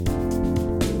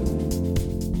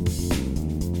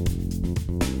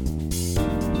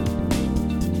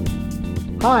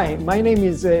Hi, my name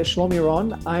is Shlomi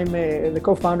Ron. I'm the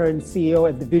co-founder and CEO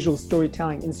at the Visual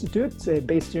Storytelling Institute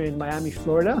based here in Miami,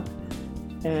 Florida.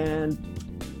 And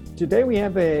today we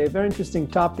have a very interesting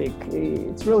topic.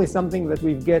 It's really something that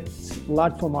we get a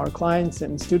lot from our clients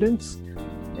and students.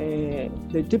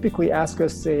 They typically ask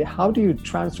us, how do you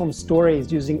transform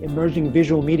stories using emerging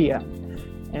visual media?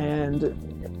 And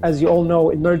as you all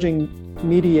know, emerging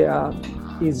media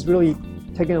is really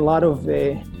taking a lot of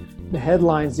the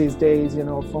headlines these days,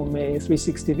 from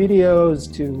 360 videos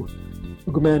to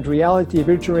augmented reality,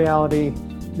 virtual reality.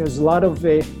 There's a lot of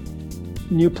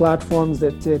new platforms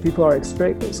that people are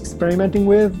experimenting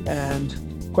with, and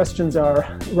questions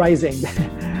are rising.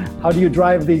 How do you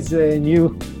drive these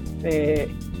new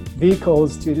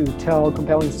vehicles to tell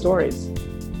compelling stories?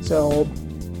 So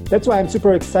that's why I'm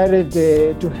super excited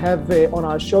to have on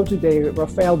our show today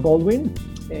Raphael Baldwin.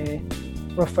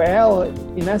 Raphael,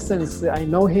 in essence, I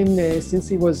know him since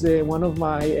he was one of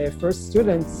my first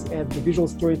students at the Visual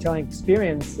Storytelling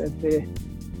Experience at the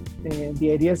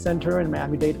Idea Center in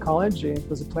Miami-Dade College. It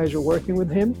was a pleasure working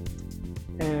with him.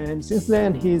 And since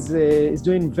then, he's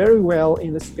doing very well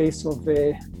in the space of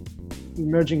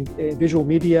emerging visual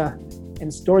media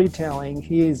and storytelling.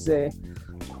 He is an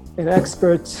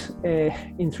expert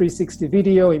in 360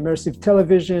 video, immersive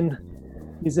television.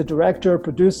 He's a director,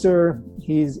 producer.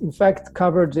 He's in fact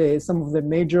covered some of the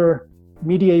major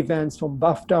media events from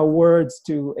BAFTA Awards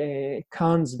to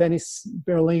Cannes, Venice,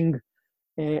 Berlin,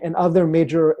 and other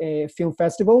major film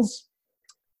festivals.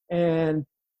 And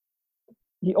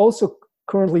he also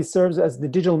currently serves as the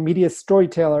digital media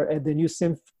storyteller at the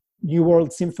New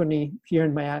World Symphony here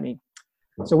in Miami.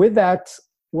 So with that,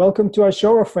 welcome to our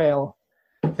show, Raphael.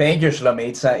 Thank you,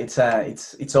 Shlomi.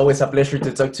 It's always a pleasure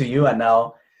to talk to you, and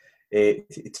now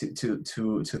to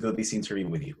do this interview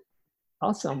with you.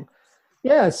 Awesome.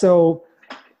 Yeah, so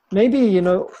maybe,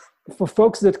 for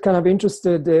folks that kind of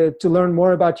interested to learn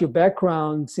more about your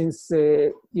background, since,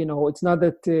 it's not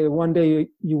that one day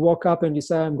you woke up and you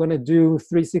say, I'm going to do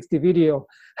 360 video.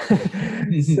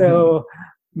 So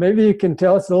maybe you can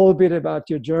tell us a little bit about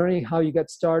your journey, how you got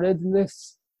started in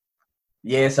this.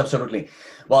 Yes, absolutely.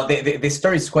 Well, the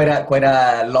story is quite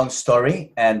a long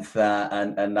story, and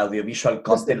audiovisual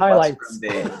content was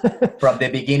from the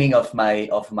beginning of my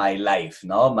life.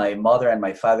 No, my mother and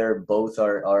my father both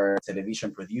are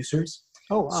television producers.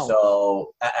 Oh wow!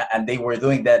 So and they were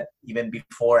doing that even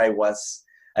before I was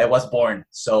born.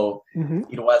 So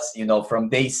It was from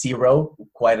day zero,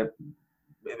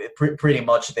 pretty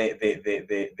much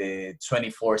the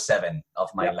 24/7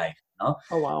 of my life. No?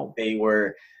 Oh wow! They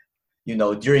were.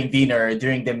 During dinner,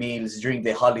 during the meals, during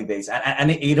the holidays,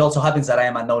 and it also happens that I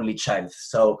am an only child.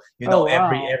 So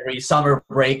every summer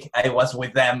break, I was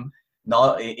with them,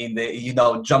 in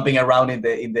the jumping around in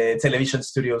the television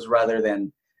studios rather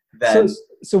than.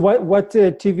 So what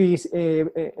TV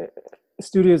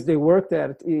studios they worked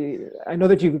at? I know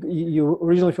that you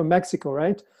originally from Mexico,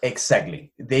 right?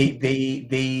 Exactly.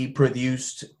 They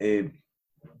produced.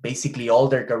 Basically all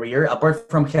their career, apart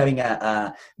from having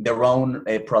their own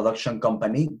production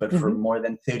company, but for more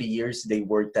than 30 years, they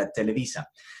worked at Televisa.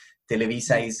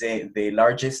 Televisa is the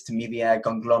largest media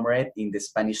conglomerate in the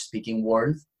Spanish-speaking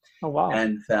world. Oh, wow.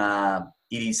 And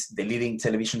it is the leading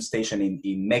television station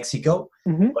in Mexico,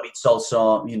 but it's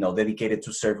also, dedicated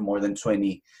to serve more than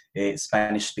 20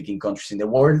 Spanish-speaking countries in the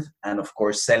world. And of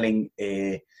course, selling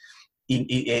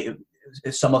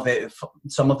some of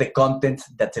the content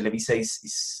that Televisa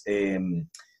is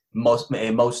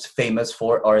most famous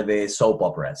for are the soap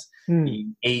operas.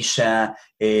 In Asia,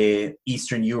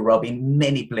 Eastern Europe, in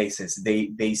many places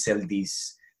they sell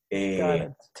these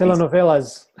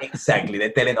telenovelas. Exactly,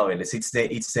 the telenovelas.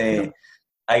 It's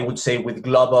I would say with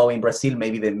Globo in Brazil,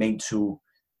 maybe the main two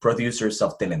producers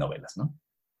of telenovelas. No.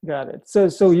 Got it.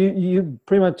 So you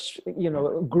pretty much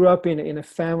grew up in a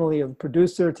family of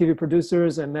TV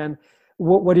producers, and then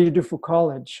what did you do for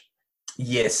college?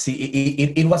 Yes,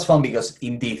 it was fun because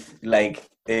indeed, like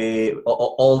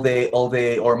all the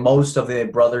or most of the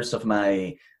brothers of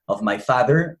my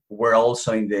father were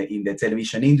also in the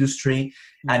television industry,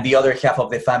 and the other half of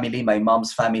the family, my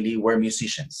mom's family, were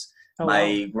musicians. Oh,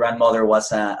 my grandmother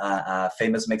was a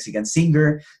famous Mexican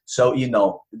singer. So,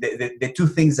 the two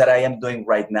things that I am doing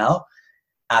right now,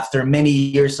 after many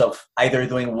years of either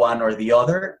doing one or the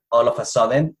other, all of a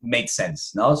sudden made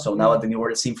sense. No, so now at the New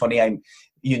World Symphony, I'm,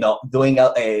 doing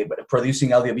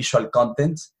producing audiovisual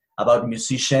content about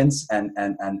musicians and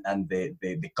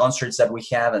the concerts that we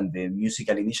have and the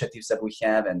musical initiatives that we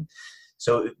have, and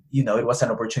so it was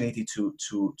an opportunity to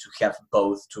have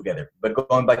both together. But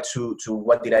going back to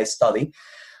what did I study,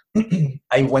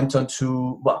 I went on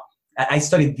to I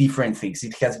studied different things.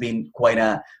 It has been quite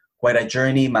a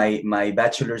journey. My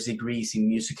bachelor's degree is in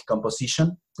music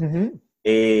composition, and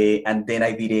then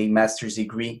I did a master's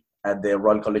degree at the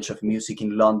Royal College of Music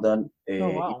in London. It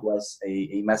was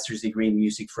a master's degree in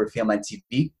music for film and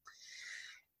TV.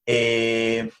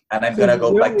 And I'm gonna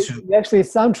go back to. You're actually a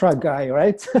soundtrack guy,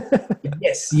 right?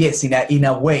 Yes, in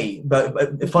a way.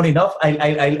 But funny enough,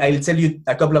 I'll tell you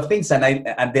a couple of things, and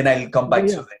then I'll come back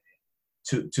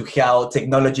to how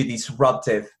technology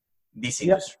disrupted this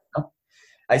industry. No?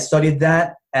 I studied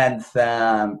that, and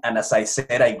as I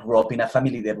said, I grew up in a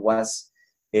family that was,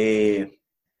 part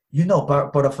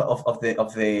of the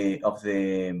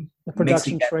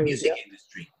production Mexican music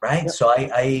industry, right? Yep. So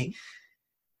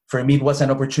for me, it was an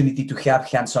opportunity to have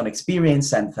hands-on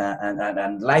experience and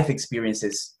life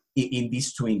experiences in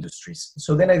these two industries.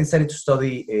 So then I decided to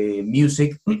study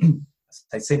music, as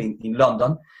I said, in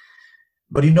London.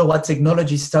 But you know what?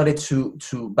 Technology started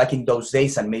to back in those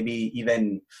days, and maybe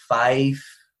even 5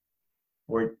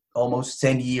 or almost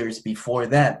 10 years before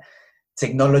that,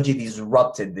 technology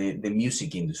disrupted the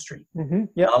music industry. With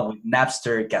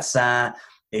Napster, Kazaa,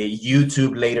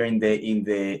 YouTube later in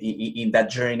that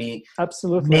journey.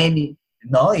 Absolutely.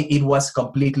 It was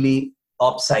completely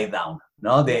upside down.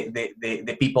 No,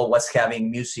 the people was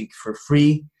having music for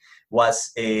free.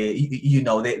 Was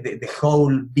the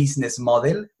whole business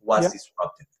model was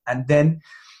disrupted. And then,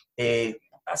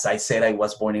 as I said, I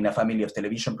was born in a family of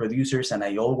television producers, and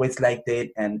I always liked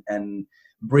it. And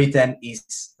Britain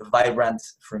is vibrant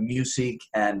for music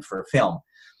and for film.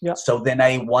 Yeah. So then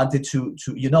I wanted to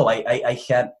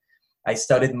I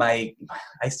started my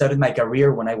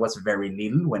career when I was very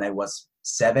little, when I was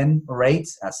 7 or 8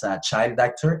 as a child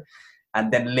actor. And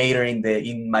then later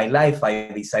in my life,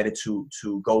 I decided to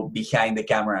go behind the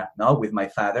camera with my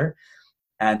father.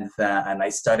 And I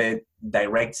started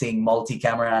directing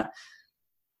multi-camera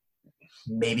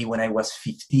maybe when I was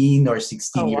 15 or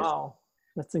 16 years. Wow.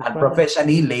 That's incredible. And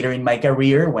professionally later in my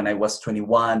career when I was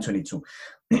 21, 22.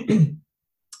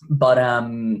 But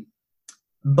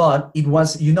it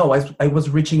was, I was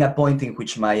reaching a point in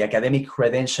which my academic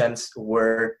credentials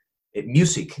were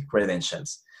music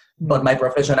credentials. But my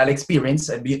professional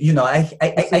experience, I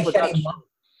had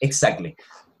exactly.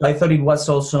 I thought it was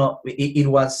also, it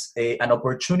was an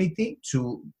opportunity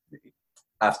to,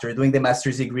 after doing the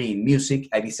master's degree in music,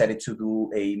 I decided to do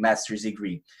a master's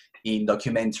degree in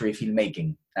documentary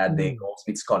filmmaking at the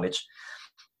Goldsmiths College.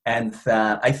 And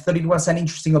I thought it was an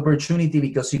interesting opportunity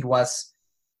because it was,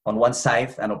 on one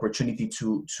side, an opportunity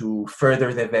to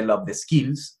further develop the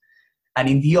skills, and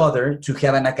in the other, to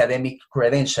have an academic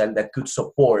credential that could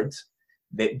support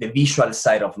the visual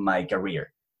side of my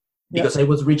career. Because I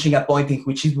was reaching a point in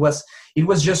which it was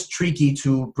just tricky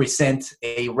to present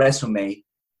a resume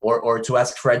or to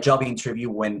ask for a job interview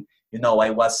when, I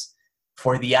was,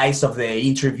 for the eyes of the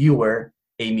interviewer,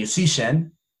 a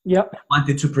musician. I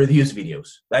wanted to produce videos.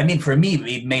 I mean, for me,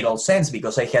 it made all sense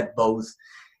because I had both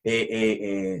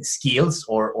skills,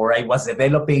 or I was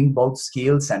developing both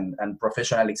skills and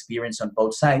professional experience on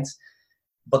both sides.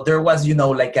 But there was,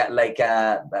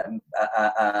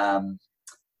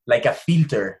 like a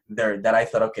filter there that I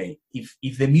thought, okay,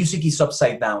 if the music is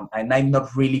upside down and I'm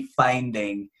not really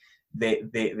finding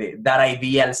that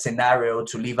ideal scenario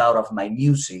to live out of my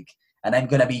music, and I'm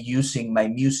gonna be using my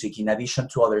music in addition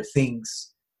to other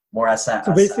things more as a.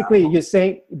 So basically, you're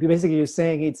saying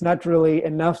it's not really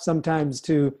enough sometimes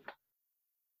to.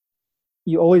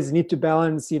 You always need to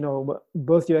balance,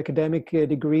 both your academic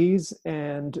degrees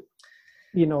and,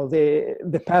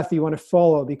 the path you want to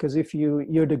follow. Because if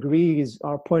your degrees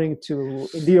are pointing to,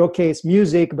 in your case,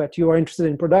 music, but you are interested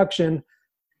in production,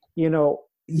 you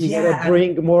gotta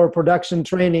bring more production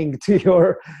training to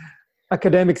your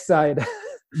academic side.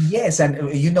 Yes, and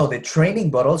the training,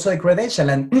 but also the credential.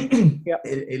 And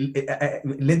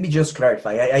let me just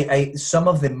clarify. I some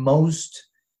of the most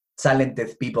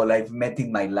talented people I've met in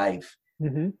my life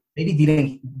maybe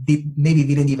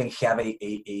didn't even have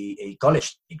a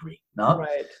college degree. No,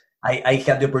 right. I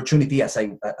had the opportunity, as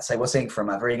I was saying, from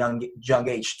a very young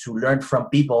age, to learn from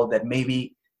people that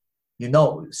maybe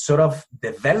sort of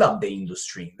developed the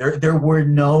industry. There were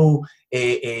no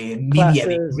media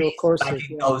degrees back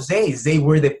in those days. They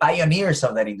were the pioneers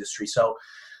of that industry. So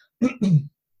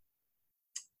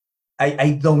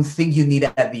I don't think you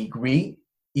need a degree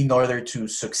in order to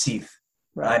succeed.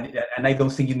 Right. And I don't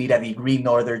think you need a degree in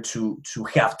order to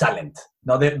have talent.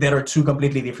 No, there are two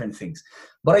completely different things.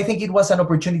 But I think it was an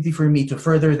opportunity for me to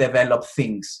further develop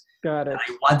things. Got it.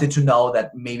 I wanted to know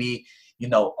that maybe,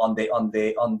 on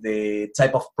the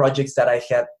type of projects that I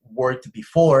had worked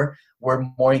before were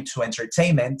more into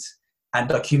entertainment, and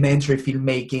documentary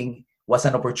filmmaking was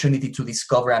an opportunity to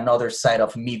discover another side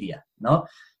of media, no?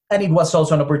 And it was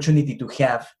also an opportunity to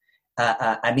have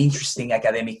an interesting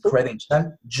academic credential,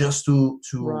 just to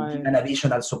give an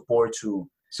additional support to.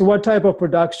 So what type of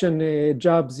production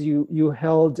jobs you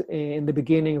held in the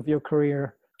beginning of your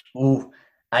career?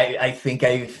 I think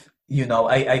I've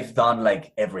done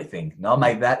like everything. No,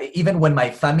 my dad, even when my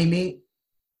family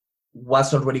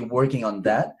was already working on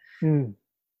that,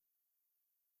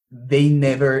 they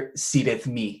never seated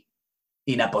me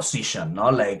in a position, no?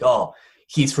 Like, oh,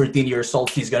 he's 14 years old,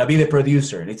 he's gonna be the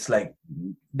producer. It's like,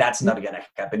 that's not gonna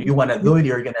happen. You wanna do it,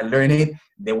 you're gonna learn it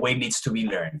the way it needs to be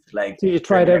learned. Like, so you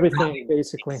tried everything,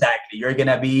 basically. Exactly. You're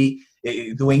gonna be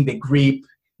doing the grip,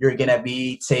 you're gonna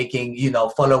be taking,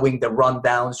 following the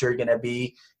rundowns, you're gonna be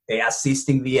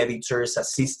assisting the editors,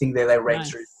 assisting the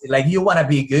directors. Nice. Like, you wanna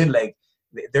be good, like,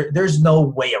 there's no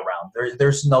way around.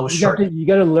 There's no shortcut. You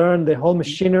got to learn the whole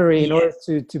machinery in order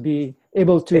to be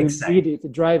able to read it, to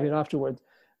drive it afterwards.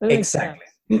 Exactly.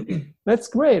 That's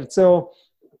great. So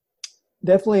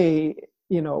definitely,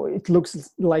 it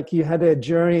looks like you had a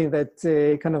journey that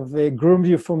kind of groomed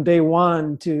you from day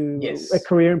one to a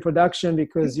career in production,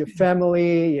 because your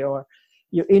family, your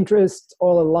interests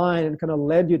all aligned and kind of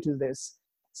led you to this.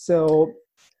 So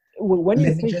when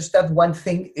you think, just that one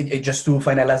thing, just to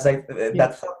finalize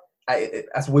that thought,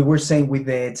 as we were saying with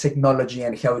the technology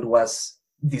and how it was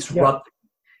disrupted,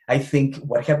 I think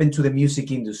what happened to the music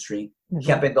industry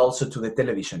happened also to the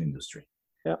television industry.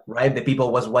 Right? The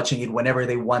people was watching it whenever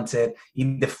they wanted,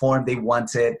 in the form they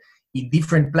wanted, in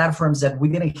different platforms that we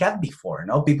didn't have before.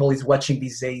 No, people is watching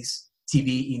these days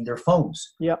TV in their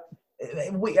phones. We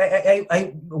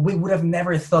would have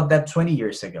never thought that 20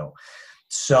 years ago.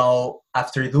 So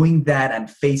after doing that and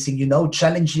facing,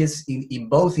 challenges in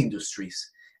both industries,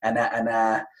 and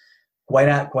quite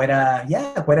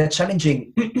a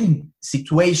challenging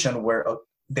situation, where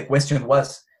the question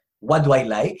was, what do I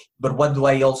like, but what do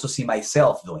I also see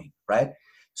myself doing, right?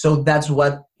 So that's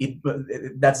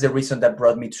the reason that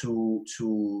brought me to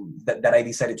that I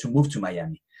decided to move to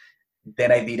Miami.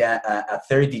 Then I did a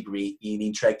third degree in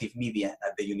interactive media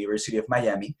at the University of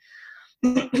Miami.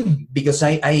 Because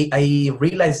I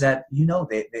realized that,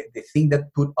 the thing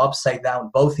that put upside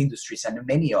down both industries and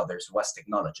many others was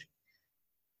technology.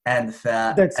 And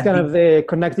that's kind of the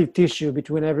connective tissue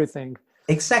between everything.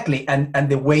 Exactly. And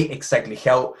the way exactly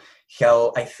how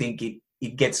I think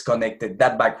it gets connected,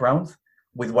 that background,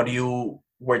 with what you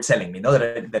were telling me,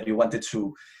 that you wanted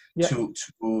to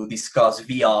discuss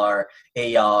VR,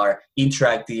 AR,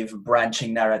 interactive,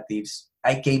 branching narratives.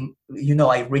 I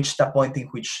reached a point in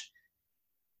which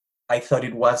I thought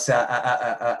it was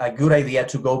a good idea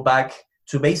to go back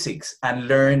to basics and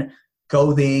learn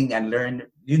coding and learn,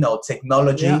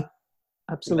 technology. Yeah,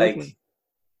 absolutely.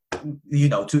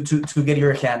 Like, to get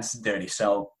your hands dirty.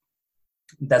 So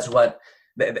that's why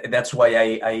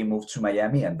I moved to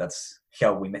Miami, and that's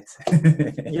how we met.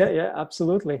 Yeah,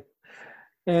 absolutely.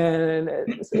 And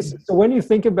so when you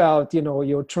think about,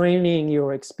 your training,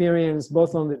 your experience,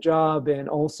 both on the job and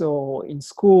also in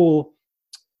school,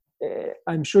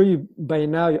 I'm sure you, by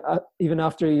now, even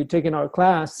after you've taken our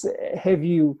class, have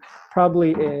you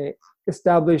probably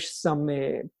established some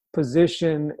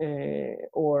position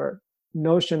or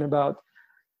notion about,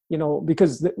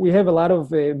 because we have a lot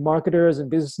of marketers and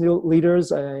business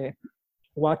leaders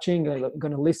watching,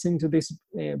 going to listen to this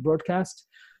broadcast.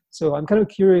 So I'm kind of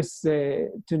curious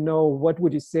to know, what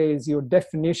would you say is your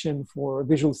definition for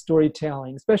visual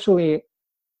storytelling, especially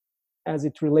as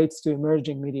it relates to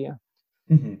emerging media?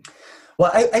 Mm-hmm.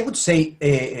 Well, I would say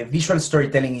visual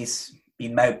storytelling is,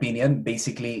 in my opinion,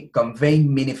 basically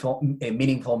conveying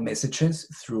meaningful messages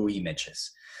through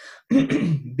images.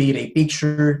 Be it a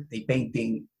picture, a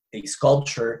painting, a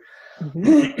sculpture,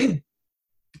 a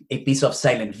piece of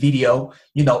silent video,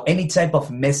 any type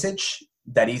of message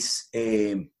that is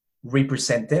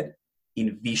represented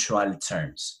in visual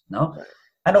terms. No? Right.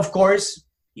 And of course,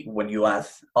 when you add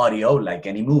audio, like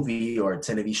any movie or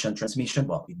television transmission,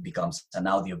 well, it becomes an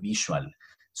audiovisual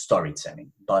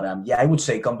storytelling. But I would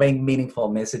say conveying meaningful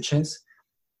messages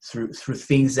through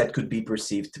things that could be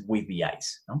perceived with the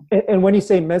eyes. No? And when you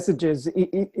say messages,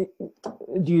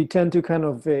 do you tend to kind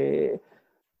of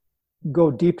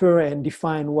go deeper and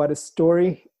define what a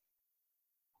story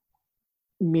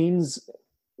means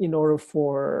in order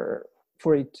for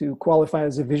it to qualify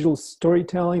as a visual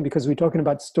storytelling? Because we're talking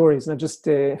about stories, not just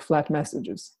flat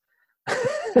messages.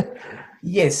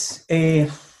 Yes.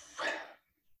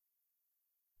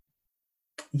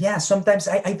 Sometimes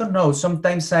I don't know.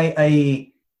 Sometimes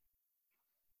I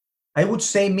would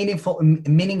say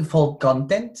meaningful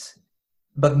content,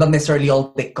 but not necessarily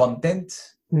all the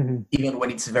content, even when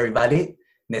it's very valid.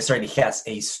 necessarily has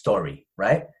a story,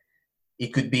 right?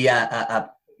 It could be a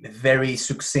very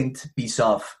succinct piece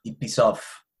of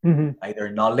either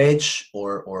knowledge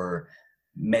or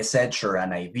message or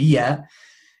an idea,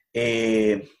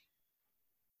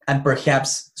 and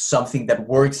perhaps something that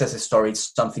works as a story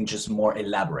is something just more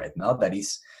elaborate, no? That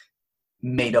is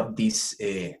made of these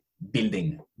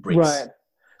building bricks, right.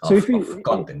 So of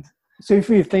content. So if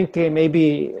you think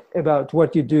maybe about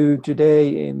what you do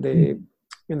today in the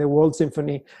World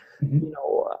Symphony,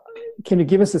 can you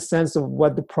give us a sense of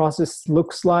what the process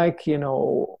looks like?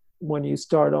 When you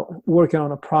start working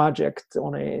on a project,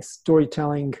 on a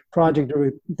storytelling project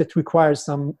that requires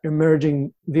some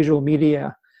emerging visual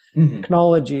media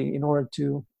technology in order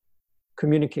to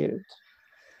communicate it.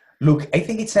 Look, I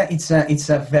think it's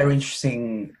a very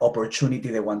interesting opportunity,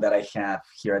 the one that I have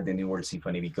here at the New World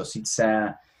Symphony, because it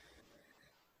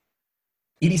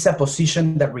is a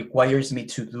position that requires me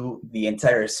to do the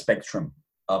entire spectrum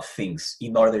of things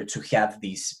in order to have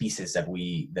these pieces that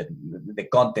the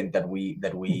content that we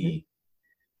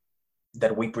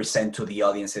present to the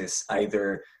audiences,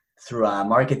 either through a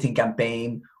marketing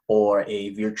campaign or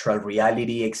a virtual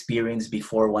reality experience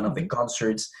before one of the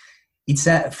concerts.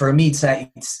 For me,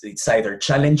 it's either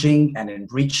challenging and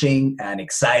enriching and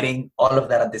exciting, all of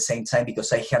that at the same time,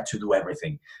 because I have to do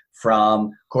everything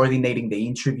from coordinating the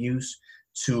interviews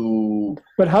to.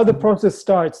 But how the process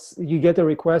starts? You get a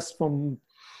request from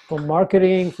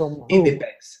marketing, from who? It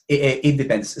depends. It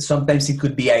depends. Sometimes it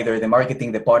could be either the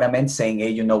marketing department saying, "Hey,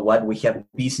 you know what? We have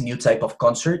this new type of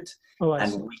concert,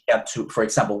 and we have to." For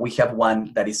example, we have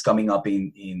one that is coming up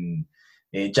in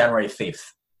January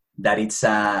 5th. That it's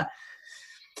a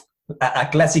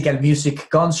classical music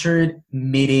concert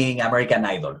meeting American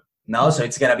Idol. No, so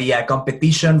it's gonna be a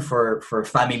competition for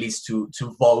families to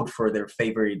vote for their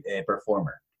favorite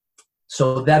performer.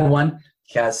 So that one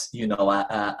has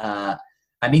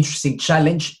an interesting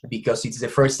challenge because it's the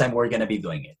first time we're gonna be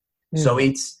doing it. So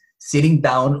it's sitting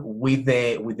down with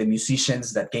the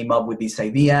musicians that came up with this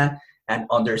idea and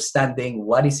understanding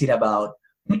what is it about,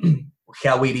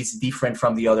 how it is different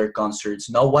from the other concerts.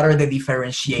 Now, what are the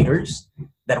differentiators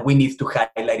that we need to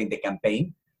highlight in the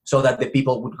campaign so that the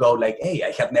people would go like, hey,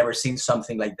 I have never seen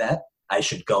something like that. I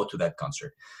should go to that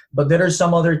concert. But there are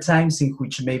some other times in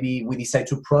which maybe we decide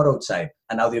to prototype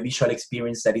an audiovisual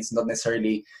experience that is not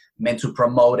necessarily meant to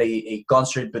promote a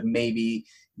concert, but maybe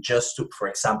just to, for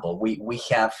example, we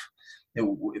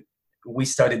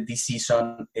started this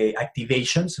season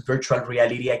activations, virtual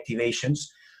reality activations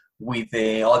with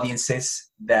the audiences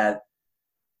that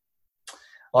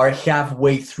are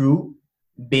halfway through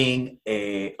being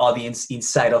an audience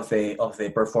inside of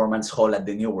the performance hall at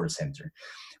the New World Center.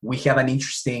 We have an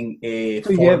interesting so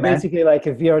format. You have basically like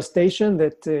a VR station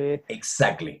that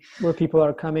exactly where people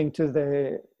are coming to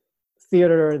the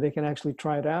theater, they can actually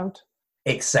try it out.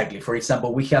 Exactly. For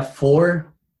example, we have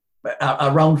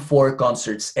around four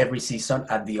concerts every season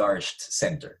at the Arched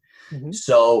Center.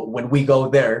 So when we go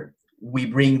there, we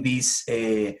bring this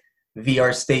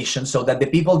VR station so that the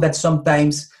people that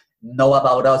sometimes know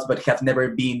about us but have never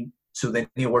been to the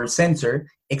New World Center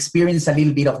experience a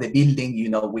little bit of the building.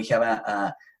 We have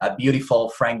a beautiful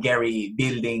Frank Gehry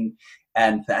building,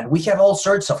 and we have all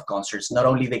sorts of concerts, not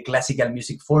only the classical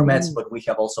music formats, but we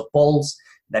have also Pulse,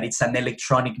 that it's an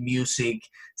electronic music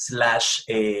 /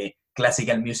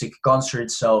 classical music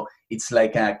concert. So it's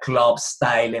like a club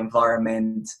style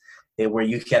environment where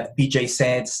you have DJ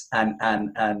sets and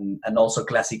also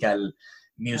classical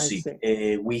music.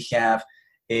 We have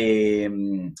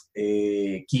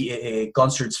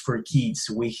concerts for kids.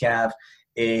 We have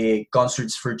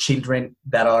concerts for children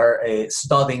that are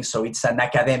studying, so it's an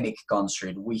academic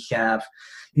concert. We have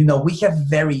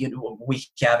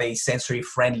a sensory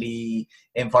friendly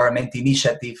environment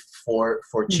initiative for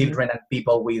children and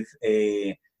people with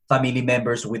family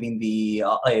members within the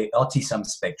autism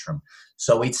spectrum.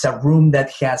 So it's a room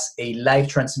that has a live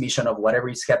transmission of whatever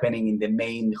is happening in the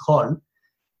main hall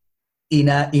in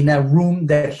a room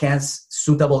that has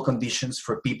suitable conditions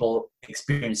for people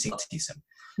experiencing autism.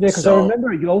 Yeah, because I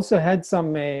remember you also had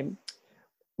some,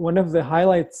 one of the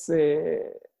highlights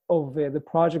of the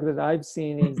project that I've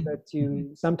seen is that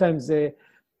you sometimes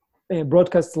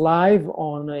broadcast live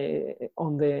on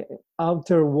the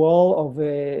outer wall of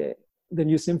the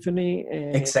New Symphony.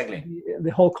 Exactly.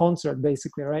 The whole concert,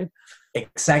 basically, right?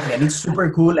 Exactly, and it's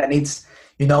super cool, and it's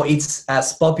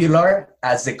as popular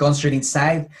as the concert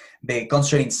inside. The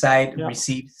concert inside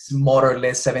receives more or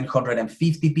less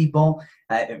 750 people.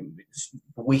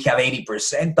 We have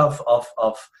 80% of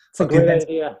it's a great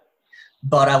idea.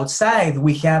 But outside,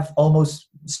 we have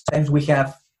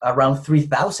around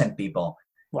 3,000 people.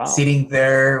 Wow. sitting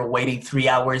there waiting 3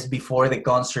 hours before the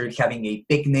concert, having a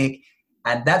picnic.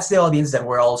 And that's the audience that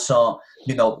we're also,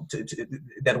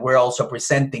 that we're also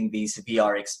presenting this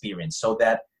VR experience, so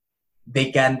that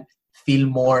they can feel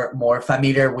more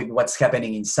familiar with what's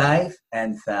happening inside,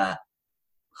 and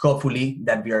hopefully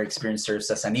that VR experience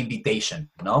serves as an invitation,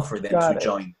 for them Got to it.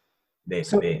 join the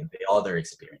other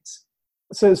experience.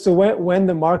 So when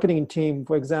the marketing team,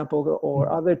 for example,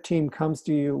 or other team comes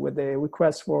to you with a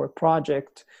request for a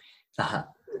project,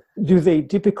 do they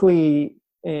typically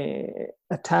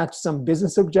attach some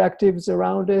business objectives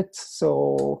around it?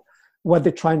 So what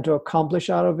they're trying to accomplish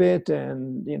out of it,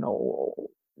 and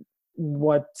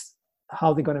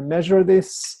how they're going to measure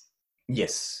this?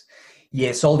 Yes,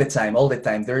 all the time.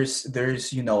 There's a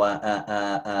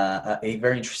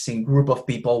very interesting group of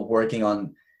people working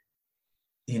on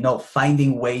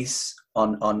finding ways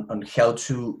on how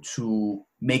to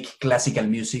make classical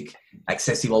music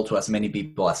accessible to as many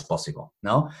people as possible.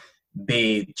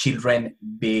 Be it children,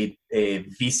 be it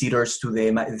visitors to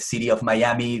the city of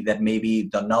Miami that maybe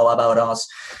don't know about us,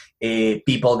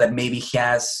 people that maybe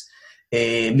has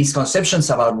misconceptions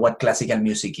about what classical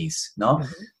music is. Mm-hmm.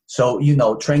 So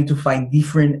trying to find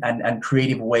different and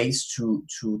creative ways to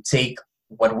take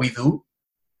what we do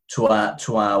to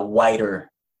a wider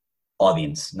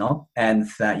audience. And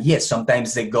yes,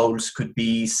 sometimes the goals could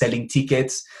be selling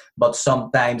tickets, but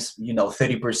sometimes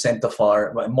 30% of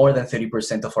more than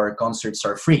 30% of our concerts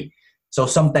are free. So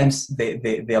sometimes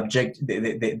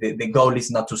the goal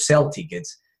is not to sell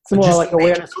tickets. It's more like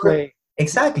awareness play.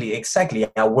 Exactly,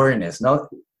 awareness.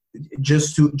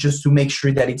 Just to make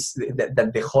sure that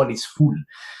that the hall is full.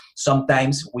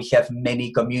 Sometimes we have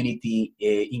many community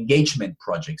engagement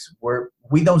projects where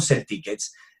we don't sell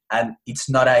tickets, and it's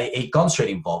not a concert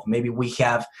involved. Maybe we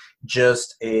have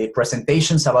just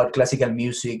presentations about classical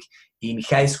music in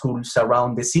high schools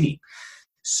around the city.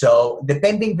 So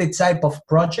depending the type of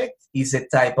project is the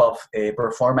type of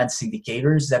performance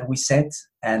indicators that we set,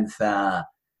 and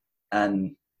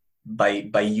by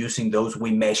using those,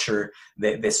 we measure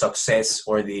the success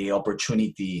or the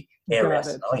opportunity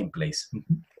areas in place.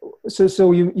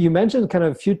 So you mentioned kind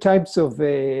of a few types of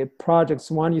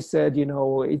projects. One, you said,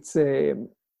 it's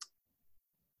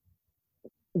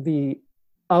the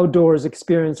outdoors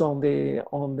experience on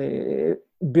the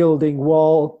building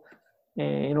wall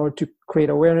in order to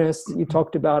create awareness. You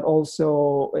talked about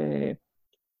also the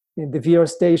VR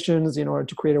stations in order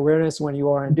to create awareness when you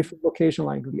are in a different location,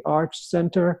 like the Arch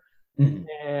Center. Mm-hmm.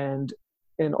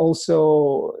 and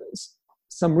also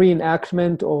some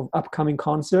reenactment of upcoming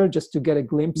concert, just to get a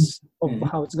glimpse of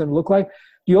how it's going to look like.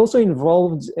 You also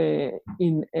involved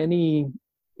in any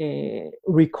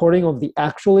recording of the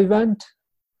actual event?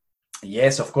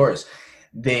 Yes, of course.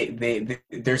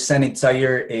 There's an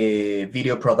entire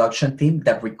video production team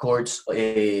that records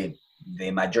the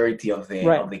majority of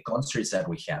the concerts that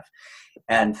we have.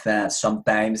 And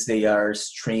sometimes they are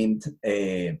streamed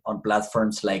on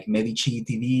platforms like Medici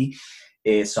TV.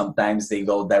 Sometimes they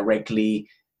go directly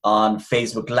on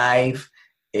Facebook Live.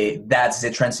 That's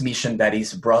the transmission that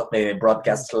is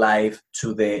broadcast live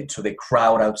to the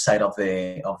crowd outside of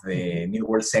the New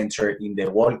World Center in the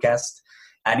Wallcast,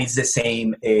 and it's the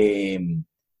same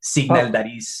signal that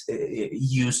is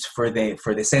used for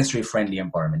the sensory-friendly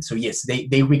environment. So yes,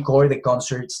 they record the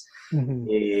concerts.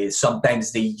 Mm-hmm.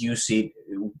 Sometimes they use it.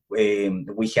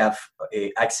 We have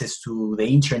access to the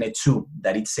internet too.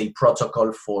 That it's a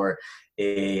protocol for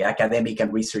academic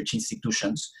and research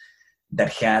institutions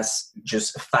that has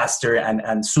just faster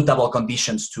and suitable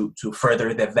conditions to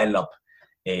further develop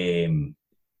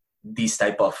these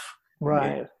type of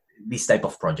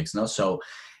projects. So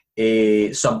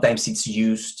sometimes it's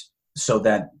used so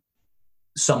that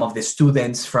some of the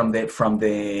students from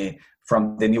the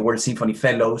New World Symphony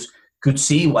Fellows could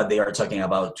see what they are talking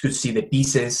about, could see the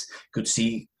pieces, could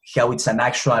see how it's an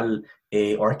actual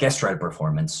orchestral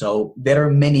performance. So there are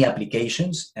many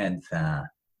applications, and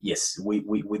yes,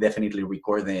 we definitely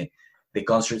record the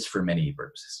concerts for many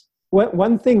purposes.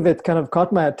 One thing that kind of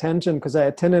caught my attention, because I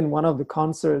attended one of the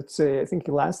concerts, I think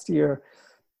last year,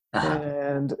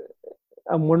 and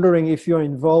I'm wondering if you're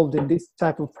involved in this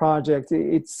type of project.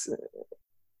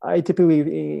 I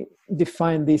typically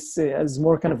define this as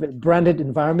more kind of a branded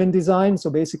environment design.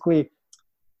 So basically,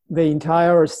 the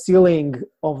entire ceiling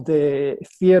of the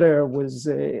theater was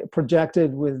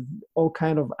projected with all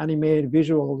kind of animated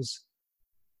visuals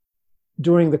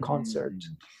during the concert.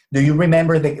 Do you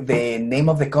remember the name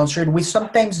of the concert? We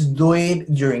sometimes do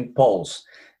it during Pulse,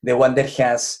 the one that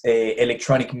has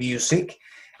electronic music,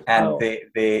 and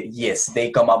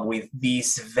they come up with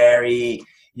these very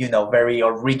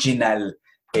original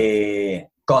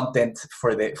content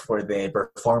for the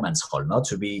performance hall, not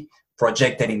to be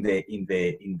projected in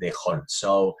the hall. So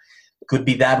could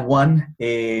be that one.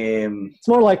 It's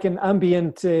more like an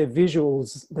ambient visuals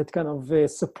that kind of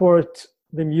support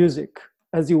the music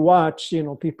as you watch.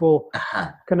 People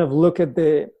kind of look at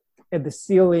the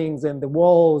ceilings and the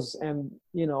walls, and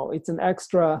it's an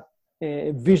extra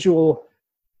visual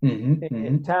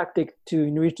tactic to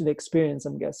enrich the experience,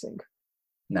 I'm guessing.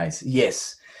 Nice.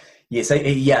 Yes.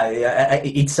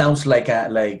 It sounds like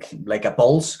a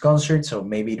Pulse concert, so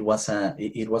maybe it was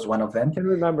one of them. I can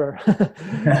remember.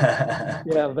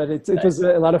 Yeah, but it was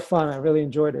a lot of fun. I really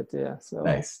enjoyed it. Yeah. So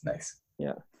nice.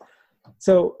 Yeah.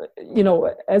 So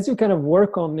as you kind of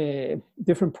work on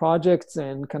different projects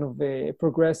and kind of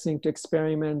progressing to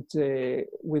experiment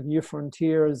with new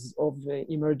frontiers of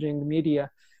emerging media,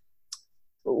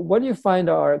 what do you find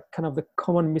are kind of the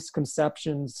common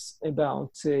misconceptions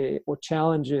about or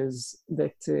challenges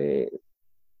that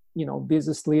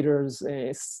business leaders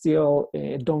still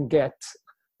don't get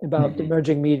about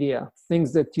emerging media?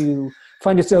 Things that you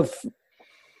find yourself,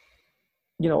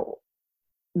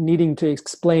 needing to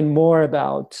explain more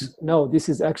about. No, this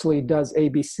is actually does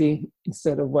ABC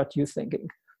instead of what you're thinking.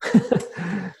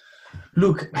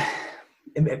 Look,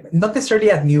 not necessarily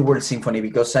at New World Symphony,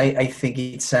 because I think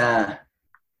it's the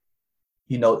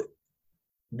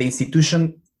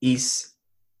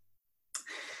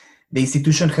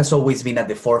institution has always been at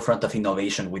the forefront of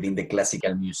innovation within the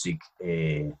classical music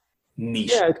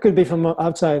niche. Yeah, it could be from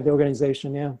outside the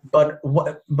organization. Yeah.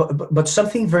 But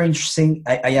something very interesting.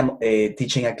 I am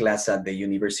teaching a class at the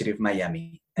University of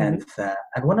Miami, and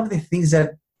one of the things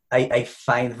that I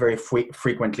find very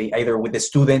frequently, either with the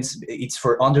students, it's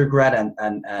for undergrad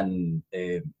and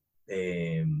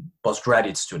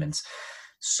postgraduate students.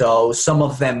 So some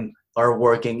of them are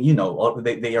working,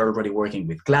 they are already working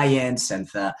with clients. And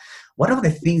one of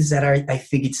the things that I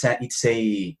think it's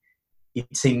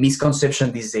a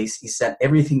misconception these days is that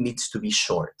everything needs to be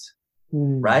short,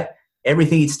 right?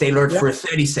 Everything is tailored for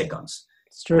 30 seconds.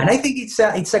 It's true. And I think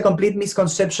it's a complete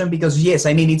misconception, because yes,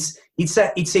 I mean, it's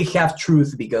a half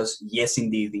truth, because yes,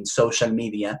 indeed, in social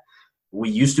media, we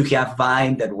used to have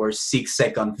Vine that were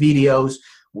 6-second videos.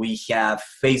 We have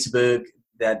Facebook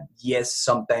that, yes,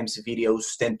 sometimes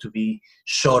videos tend to be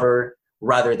shorter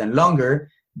rather than longer,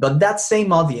 but that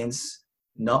same audience,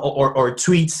 or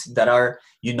tweets that are,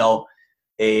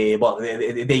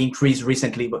 they increased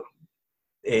recently, but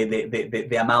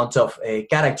the amount of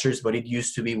characters, but it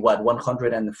used to be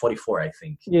 144, I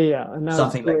think. Yeah,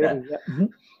 something like that. Yeah. Mm-hmm.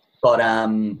 But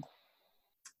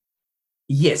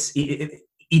yes,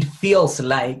 it feels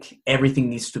like everything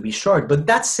needs to be short, but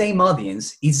that same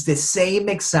audience is the same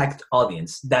exact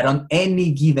audience that on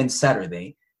any given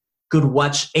Saturday could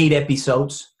watch 8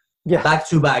 episodes back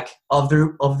to back of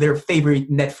their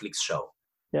favorite Netflix show.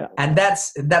 Yeah. And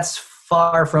that's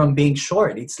far from being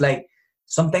short. It's like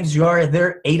sometimes you are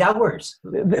there 8 hours,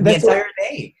 the entire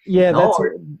day. Yeah,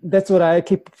 that's what I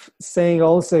keep saying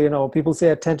also. People say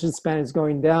attention span is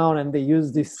going down, and they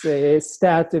use this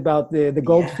stat about the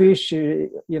goldfish,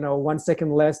 1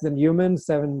 second less than humans,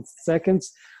 7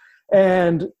 seconds.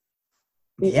 And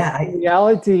the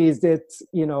reality is that,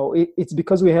 it's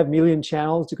because we have million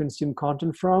channels to consume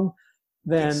content from,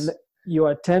 then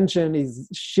your attention is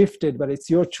shifted, but it's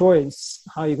your choice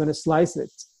how you're going to slice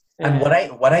it. And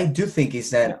what I do think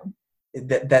is that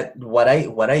what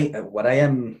I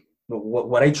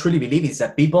truly believe is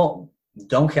that people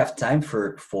don't have time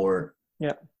for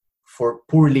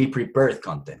poorly prepared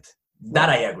content. That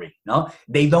I agree. No,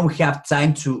 they don't have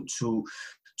time to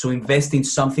invest in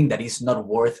something that is not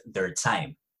worth their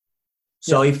time.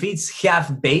 So if it's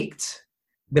half baked,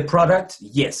 the product,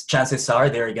 yes, chances are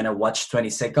they're gonna watch 20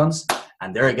 seconds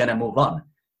and they're gonna move on.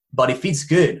 But if it's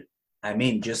good, I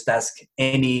mean, just ask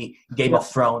any Game of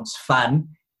Thrones fan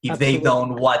if they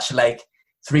don't watch like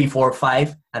 3, 4,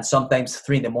 5, and sometimes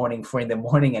 3 in the morning, 4 in the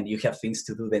morning, and you have things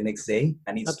to do the next day,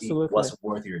 and it was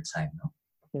worth your time, no?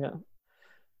 Yeah.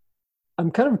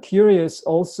 I'm kind of curious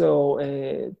also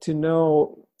to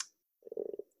know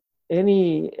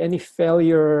any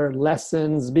failure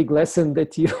lessons, big lesson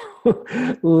that you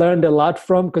learned a lot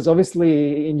from, because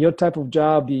obviously in your type of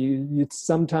job, you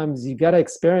sometimes you gotta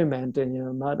experiment,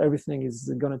 and not everything is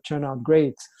going to turn out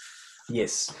great.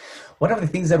 Yes, one of the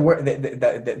things that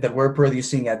we're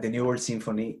producing at the New World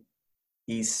Symphony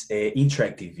is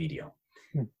interactive video,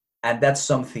 and that's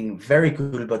something very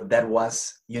cool. But that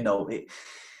was,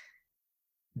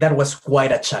 that was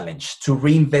quite a challenge to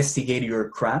reinvestigate your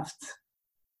craft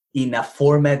in a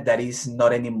format that is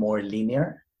not anymore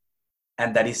linear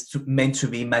and that is meant to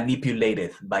be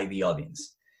manipulated by the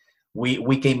audience.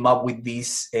 We came up with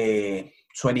this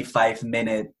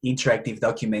 25-minute interactive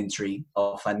documentary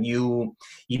of a new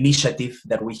initiative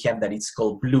that we have that is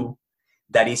called Blue,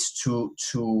 that is to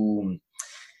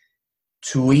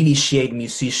initiate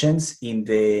musicians in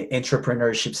the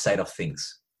entrepreneurship side of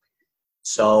things.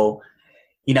 So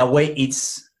in a way,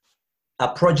 it's a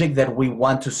project that we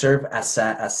want to serve as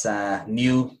a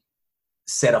new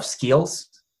set of skills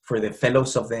for the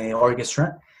fellows of the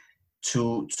orchestra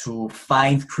to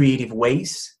find creative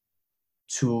ways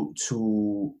to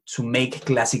make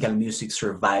classical music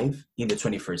survive in the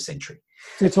 21st century.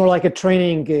 So it's more like a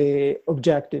training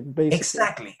objective,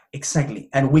 basically. Exactly.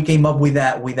 And we came up with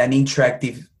an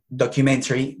interactive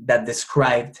documentary that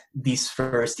described this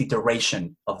first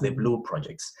iteration of the Blue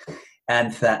projects.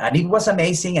 And it was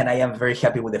amazing, and I am very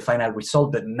happy with the final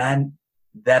result. But man,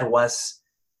 that was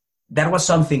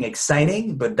something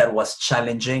exciting, but that was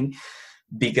challenging,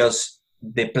 because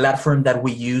the platform that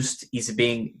we used is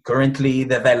being currently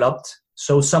developed.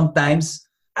 So sometimes,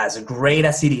 as great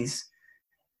as it is,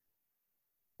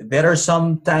 there are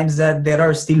some times that there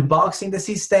are still bugs in the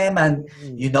system, and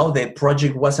the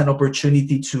project was an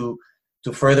opportunity to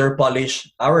further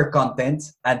polish our content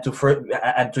and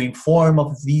to inform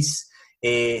of these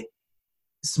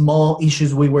small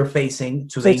issues we were facing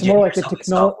to the engineers of the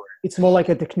software. It's more like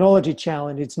a technology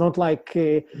challenge. It's not like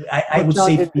I would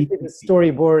say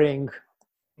storyboarding.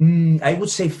 I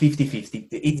would say 50-50.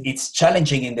 It's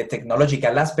challenging in the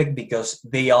technological aspect because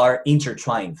they are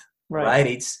intertwined, right?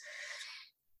 It's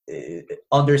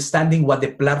understanding what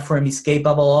the platform is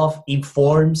capable of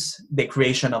informs the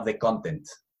creation of the content,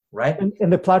 right?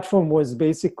 And the platform was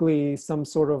basically some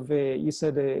sort of you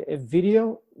said a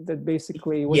video that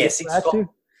basically was interactive?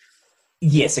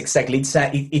 Yes, exactly.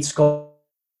 It's called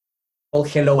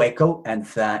Hello Echo, and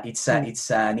it's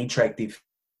an interactive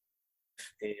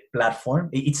platform.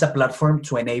 It's a platform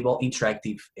to enable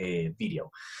interactive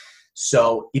video.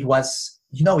 So it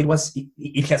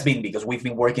has been, because we've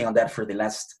been working on that for the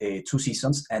last 2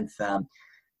 seasons, and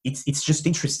it's just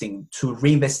interesting to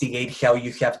reinvestigate how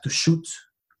you have to shoot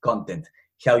content,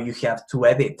 how you have to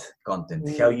edit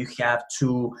content, how you have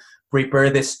to prepare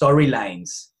the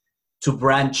storylines to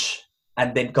branch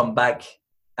and then come back,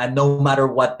 and no matter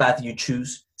what path you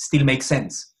choose, still makes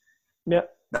sense. Yeah.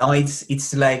 Now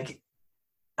it's like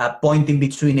a point in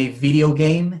between a video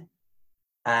game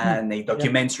and a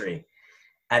documentary.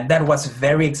 Yeah. And that was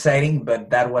very exciting, but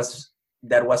that was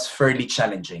fairly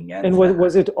challenging. And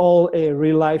was it all a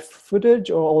real life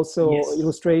footage, or also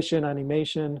illustration,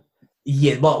 animation?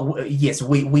 Yeah, well, yes,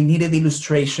 we needed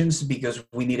illustrations because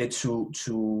we needed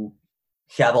to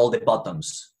have all the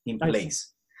buttons in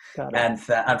place. And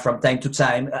from time to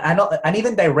time, and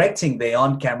even directing the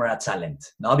on-camera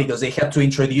talent, no, because they have to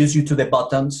introduce you to the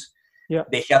buttons. Yeah.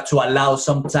 They have to allow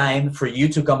some time for you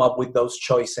to come up with those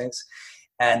choices,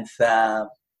 and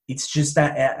it's just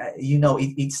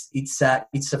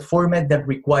it's a format that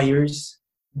requires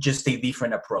just a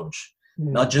different approach,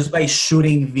 not just by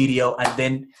shooting video and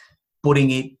then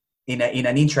putting it in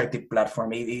an interactive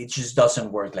platform. It just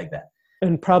doesn't work like that.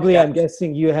 And probably, I'm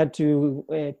guessing you had to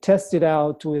test it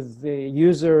out with the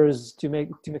users to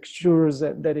make sure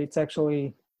that it's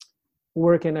actually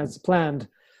working as planned,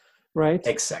 right?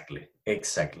 Exactly.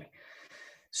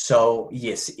 So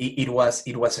yes, it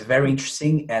was very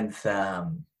interesting, and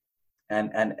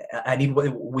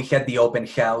we had the open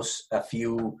house a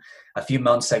few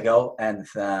months ago, and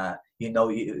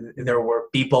there were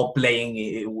people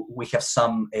playing. We have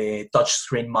some touch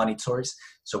screen monitors,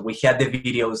 so we had the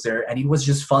videos there, and it was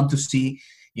just fun to see,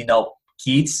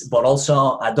 kids, but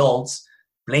also adults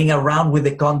playing around with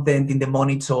the content in the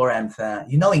monitor, and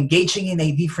engaging in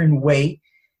a different way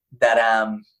that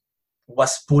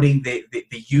was putting the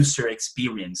user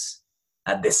experience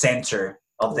at the center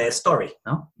of the story.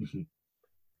 No? Mm-hmm.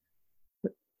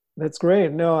 That's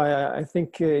great. No, I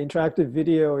think interactive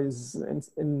video is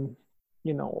in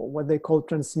what they call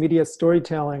transmedia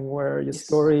storytelling, where your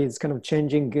story is kind of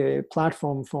changing a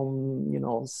platform from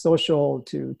social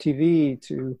to TV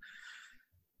to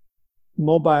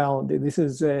mobile. This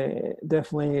is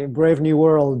definitely a brave new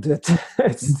world that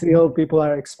still people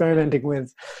are experimenting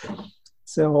with.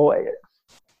 So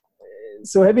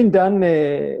having done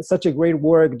such a great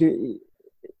work, do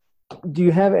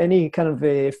you have any kind of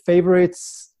favorite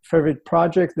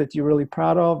project that you're really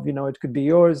proud of? It could be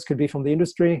yours, could be from the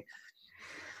industry.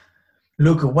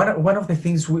 Look, one of the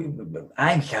things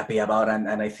I'm happy about,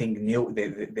 and I think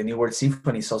the New World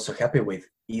Symphony is also happy with,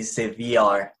 is the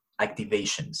VR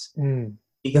activations.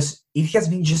 Because it has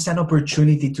been just an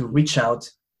opportunity to reach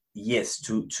out yes,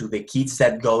 to the kids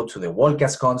that go to the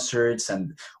Wallcast concerts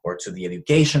and or to the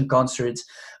education concerts,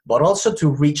 but also to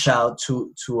reach out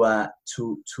to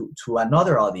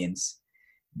another audience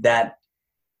that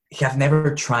have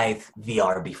never tried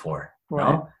VR before. Right.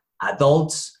 No,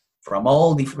 adults from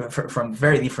all different, from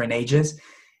very different ages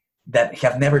that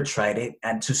have never tried it,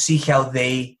 and to see how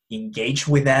they engage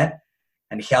with that,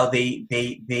 and how they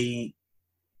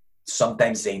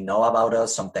sometimes they know about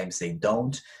us, sometimes they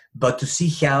don't, but to see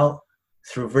how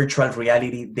through virtual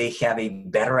reality they have a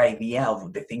better idea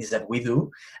of the things that we do.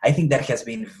 I think that has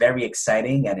been very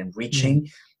exciting and enriching.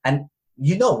 And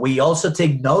we also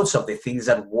take notes of the things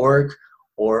that work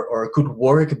or could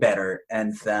work better,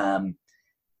 and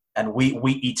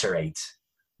we iterate,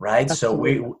 right?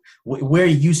 Absolutely. So we're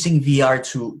using VR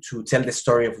to tell the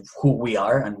story of who we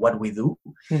are and what we do.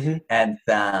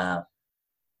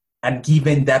 And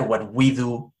given that what we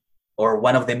do, or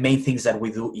one of the main things that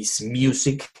we do, is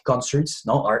music concerts,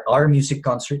 our music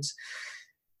concerts,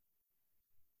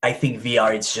 I think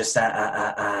VR is just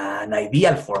an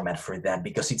ideal format for that,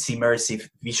 because it's immersive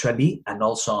visually and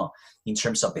also in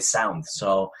terms of the sound.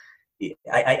 So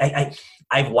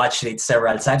I've watched it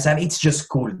several times, and it's just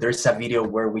cool. There's a video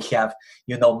where we have,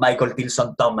 Michael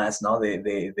Tilson Thomas,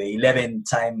 the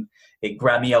 11-time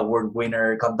Grammy Award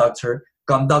winner conductor,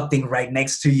 conducting right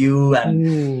next to you,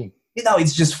 and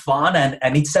it's just fun,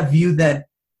 and it's a view that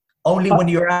only when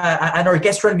you're an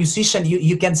orchestral musician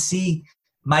you can see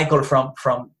Michael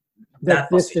from that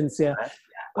distance. Yeah.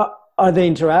 Right? Are they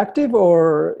interactive,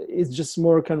 or is just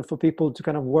more kind of for people to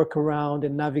kind of work around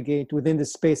and navigate within the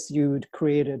space you'd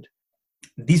created?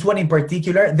 This one in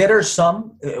particular, there are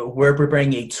some. We're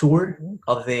preparing a tour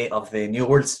of the New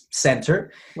World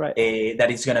Center, right?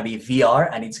 That is going to be VR,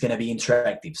 and it's going to be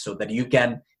interactive, so that you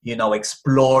can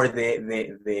explore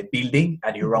the building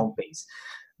at your own pace.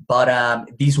 But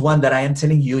this one that I am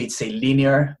telling you, it's a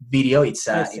linear video. It's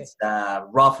a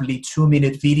roughly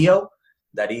 2-minute video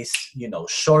that is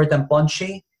short and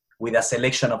punchy, with a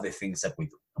selection of the things that we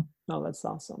do. Oh, that's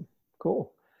awesome.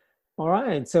 Cool. All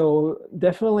right. So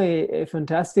definitely a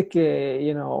fantastic,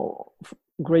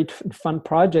 great fun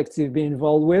projects you've been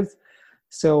involved with.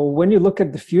 So when you look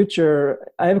at the future,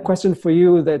 I have a question for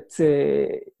you that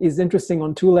is interesting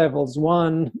on two levels.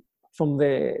 One, from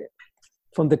the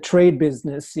trade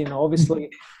business, obviously,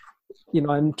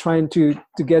 I'm trying to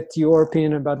get your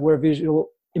opinion about where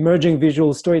emerging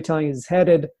visual storytelling is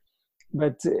headed.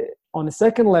 But on a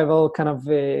second level, kind of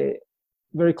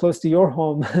very close to your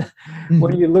home,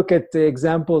 when you look at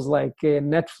examples like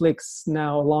Netflix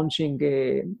now launching,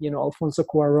 Alfonso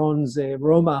Cuarón's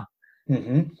Roma,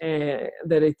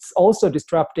 that it's also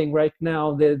disrupting right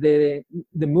now the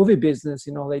movie business.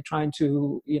 They're trying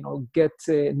to get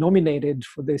nominated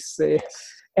for this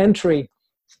entry.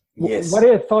 Yes. What are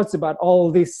your thoughts about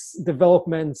all these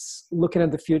developments looking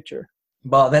at the future?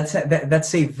 Well, that's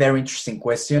a very interesting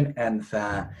question, and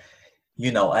as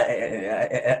you know,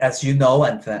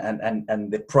 and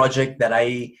the project that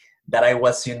I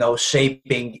was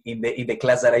shaping in the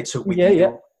class that I took with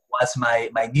you was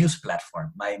my news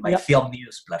platform, my film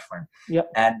news platform.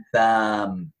 And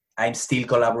I'm still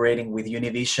collaborating with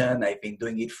Univision. I've been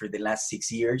doing it for the last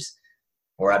 6 years,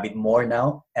 or a bit more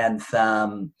now. And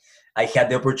I had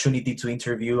the opportunity to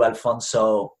interview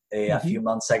Alfonso a few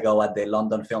months ago at the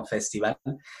London Film Festival,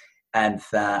 and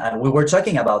we were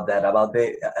talking about that, about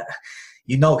the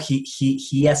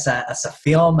he as a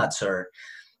film actor,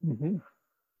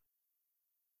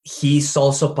 he's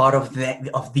also part of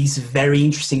this very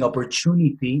interesting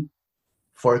opportunity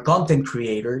for content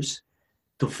creators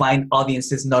to find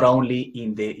audiences not only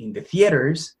in the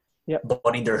theaters,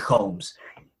 but in their homes.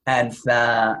 And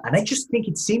I just think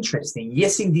it's interesting.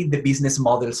 Yes, indeed, the business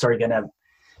models are gonna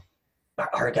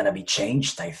be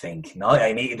changed. I think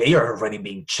I mean they are already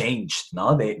being changed.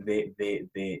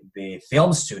 The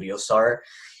film studios are,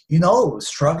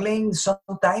 struggling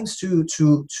sometimes to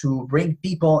bring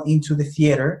people into the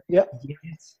theater. Yes,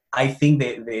 I think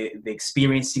the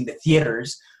experience in the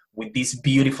theaters with this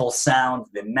beautiful sound,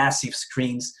 the massive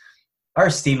screens, are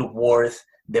still worth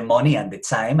the money and the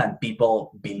time, and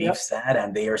people believe that,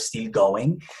 and they are still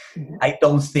going. I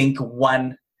don't think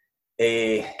one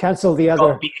cancel the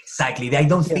other. Exactly. I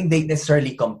don't think they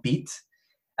necessarily compete.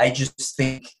 I just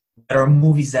think there are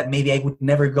movies that maybe I would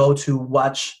never go to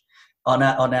watch on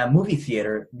a movie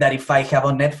theater, that if I have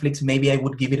on Netflix, maybe I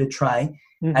would give it a try.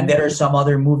 And there are some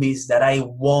other movies that I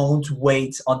won't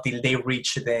wait until they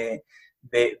reach the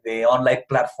online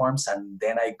platforms, and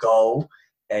then I go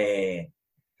and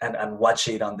watch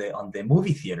it on the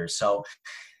movie theater. So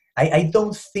I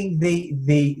don't think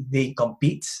they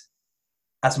compete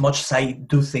as much as I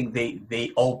do think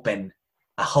they open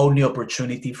a whole new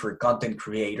opportunity for content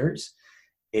creators.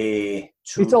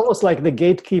 It's almost like the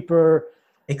gatekeeper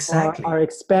exactly are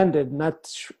expanded, not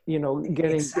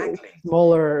getting exactly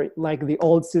smaller like the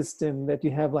old system that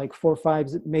you have like 4 or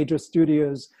 5 major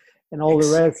studios and all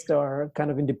the rest are kind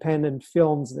of independent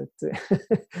films that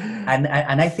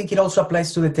and I think it also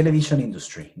applies to the television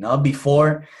industry. Now, before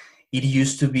it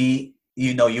used to be,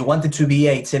 you wanted to be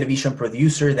a television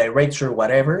producer, director,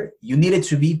 whatever, you needed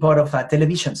to be part of a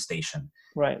television station.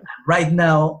 Right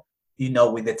now,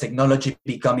 with the technology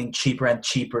becoming cheaper and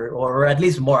cheaper, or at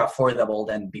least more affordable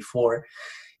than before,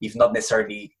 if not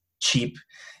necessarily cheap,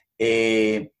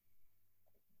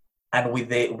 and with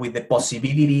the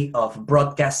possibility of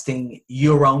broadcasting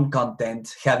your own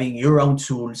content, having your own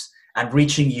tools, and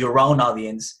reaching your own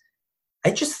audience,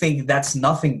 I just think that's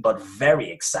nothing but very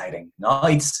exciting. No,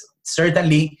 it's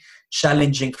certainly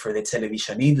challenging for the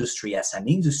television industry as an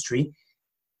industry,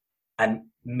 and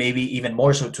maybe even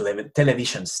more so to the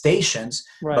television stations,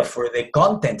 but for the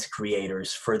content creators,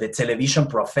 for the television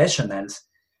professionals,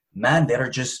 man, there are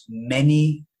just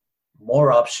many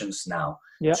more options now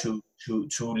to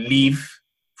live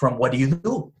from what you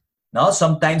do. Now,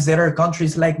 sometimes there are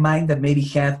countries like mine that maybe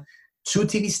have 2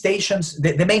 TV stations,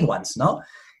 the main ones, no?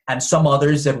 And some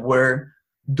others that were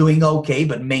doing okay,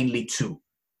 but mainly 2.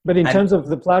 But in terms of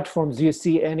the platforms, do you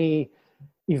see any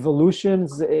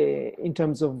evolutions in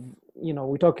terms of,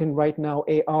 we're talking right now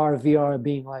AR, VR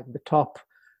being like the top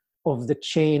of the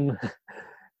chain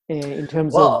in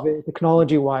terms of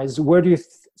technology-wise. Where do you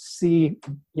see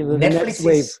the Netflix next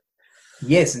wave?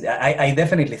 Yes, I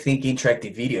definitely think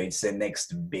interactive video is the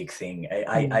next big thing.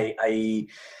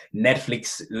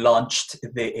 Netflix launched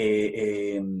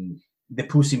the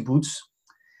Puss in Boots,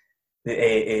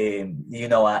 the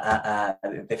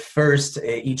first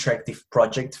interactive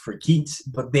project for kids,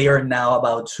 but they are now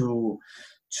about to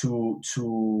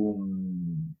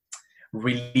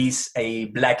release a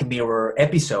Black Mirror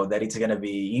episode that it's going to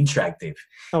be interactive.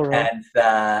 And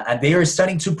they are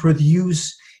starting to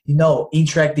produce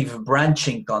interactive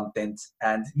branching content,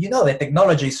 and the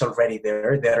technology is already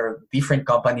there. There are different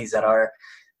companies that are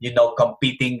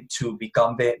competing to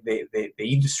become the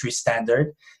industry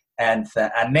standard. And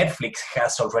Netflix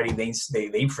has already the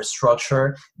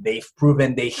infrastructure. They've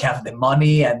proven they have the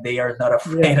money, and they are not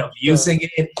afraid of using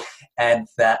it. And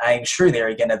I'm sure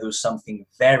they're going to do something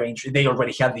very interesting. They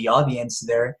already have the audience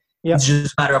there. It's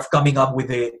just a matter of coming up with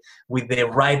the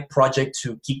right project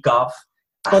to kick off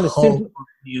a whole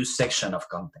new section of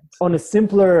content. On a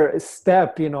simpler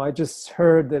step, I just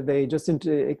heard that they just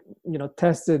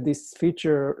tested this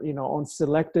feature, on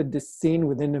selected this scene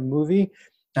within a movie.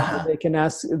 You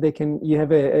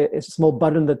have a small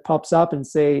button that pops up and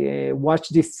say, watch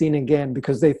this scene again,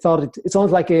 because they thought it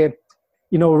sounds like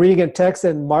reading a text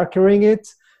and marking it.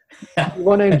 You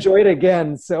want to enjoy it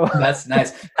again. So that's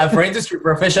nice. And for industry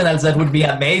professionals, that would be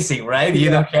amazing, right? You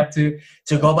don't have to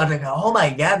go back and go, oh my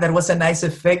God, that was a nice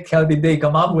effect. How did they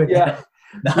come up with it?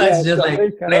 No, it's just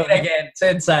like, play it again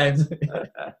 10 times.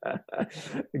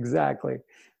 Exactly.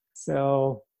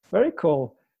 So very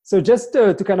cool. So just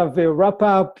to kind of wrap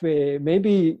up,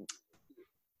 maybe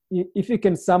if you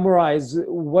can summarize,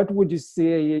 what would you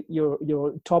say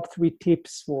your top 3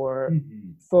 tips for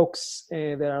folks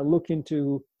that are looking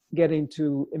to get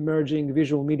into emerging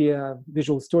visual media,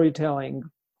 visual storytelling?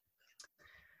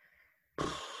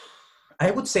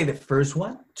 I would say the first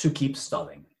one, to keep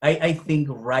studying. I think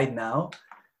right now,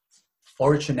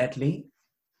 fortunately,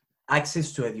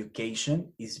 access to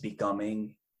education is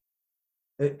becoming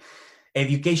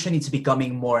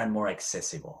more and more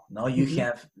accessible. Now you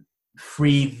have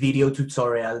free video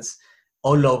tutorials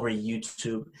all over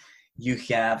YouTube. You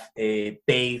have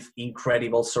paid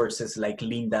incredible sources like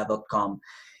lynda.com.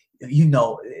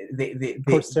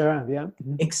 Coursera,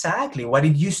 exactly what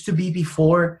it used to be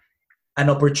before, an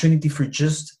opportunity for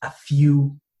just a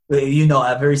few,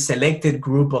 a very selected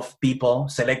group of people,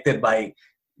 selected by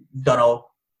don't know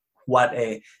what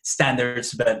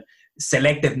standards, but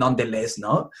selected nonetheless.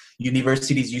 No,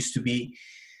 universities used to be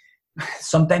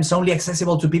sometimes only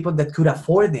accessible to people that could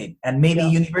afford it, and maybe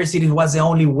university was the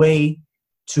only way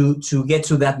to get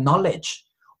to that knowledge.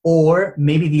 Or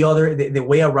maybe the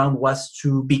way around was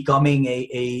to becoming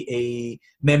a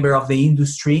member of the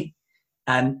industry,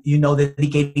 and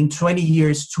dedicating 20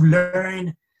 years to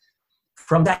learn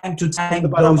from time to time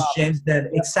those gems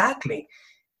that exactly.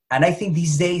 And I think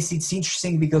these days it's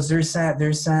interesting because there's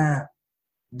a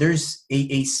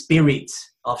spirit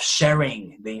of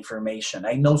sharing the information.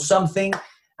 I know something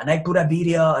and I put a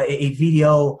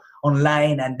video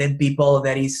online, and then people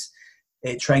that is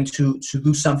trying to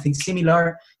do something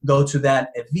similar, go to that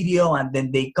video, and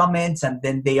then they comment, and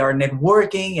then they are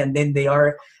networking, and then they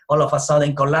are all of a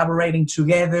sudden collaborating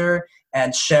together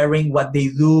and sharing what they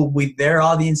do with their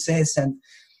audiences. And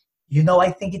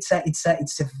I think it's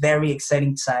a very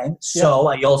exciting time. So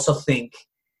I also think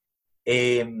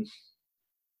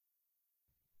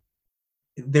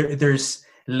there's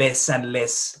less and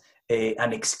less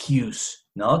an excuse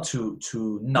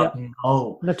to not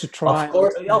know, not to try.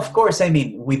 Of course, I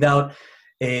mean, without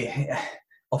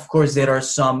of course there are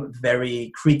some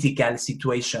very critical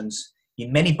situations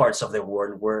in many parts of the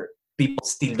world where people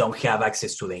still don't have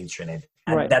access to the internet,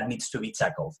 and that needs to be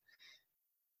tackled.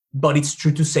 But it's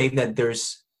true to say that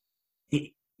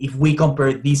if we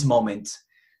compare this moment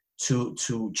to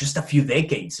just a few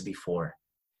decades before,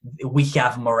 we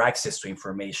have more access to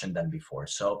information than before.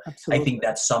 So absolutely. I think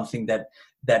that's something that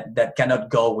cannot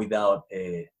go without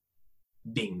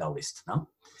being noticed. No?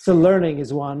 So learning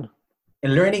is one.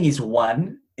 And learning is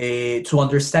one. To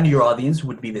understand your audience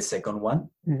would be the second one.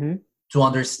 Mm-hmm. To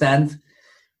understand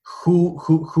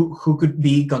who could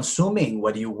be consuming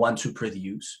what you want to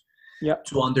produce. Yeah.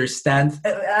 To understand,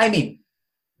 I mean,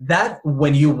 that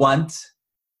when you want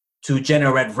to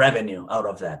generate revenue out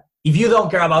of that. If you don't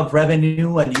care about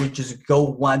revenue and you just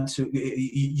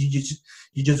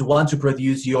you just want to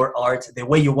produce your art the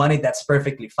way you want it, that's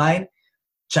perfectly fine.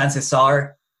 Chances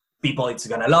are it's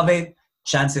gonna love it.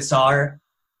 Chances are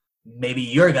maybe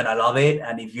you're gonna love it,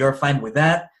 and if you're fine with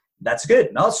that, that's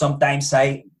good. No, sometimes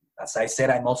as I said,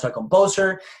 I'm also a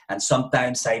composer, and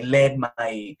sometimes I let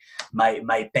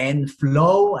my pen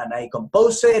flow and I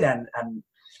compose it, and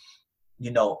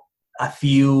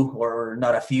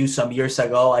some years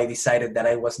ago, I decided that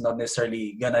I was not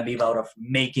necessarily gonna live out of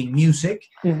making music,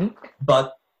 mm-hmm.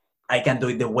 but I can do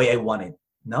it the way I want it,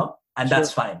 no? And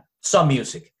that's fine. Some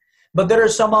music. But there are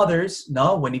some others,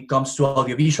 no, when it comes to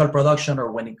audiovisual production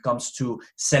or when it comes to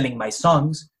selling my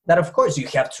songs, that of course you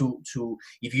have to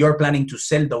if you're planning to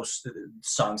sell those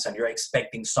songs and you're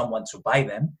expecting someone to buy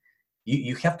them,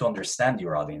 you have to understand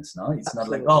your audience, no? It's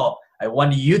Absolutely. Not like, oh, I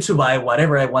want you to buy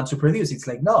whatever I want to produce. It's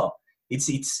like, no, it's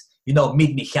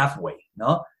meet me halfway,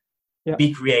 no? Yeah.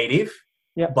 Be creative,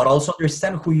 but also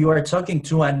understand who you are talking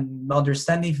to and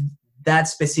understand if that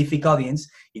specific audience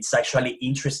is actually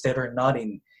interested or not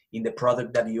in the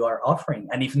product that you are offering.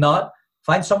 And if not,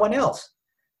 find someone else.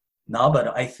 No,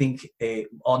 but I think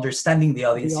understanding the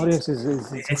audience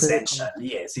is essential.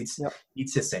 Yes,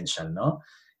 it's essential, no?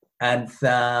 And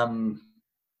the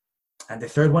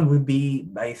third one would be,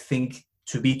 I think,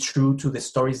 to be true to the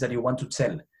stories that you want to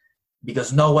tell,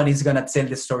 because no one is gonna tell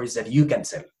the stories that you can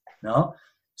tell, no?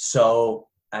 So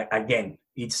again,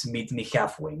 it's meet me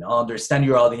halfway, no? Understand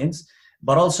your audience,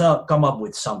 but also come up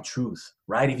with some truth,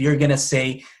 right? If you're gonna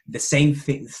say the same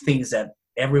things that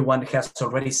everyone has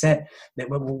already said, then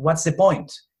what's the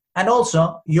point? And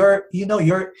also, you're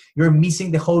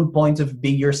missing the whole point of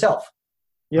being yourself.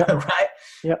 Yeah. Right?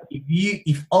 Yeah.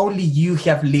 If only you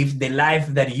have lived the life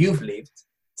that you've lived,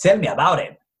 tell me about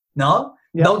it. No?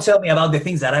 Yeah. Don't tell me about the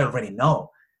things that I already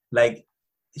know. Like,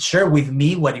 share with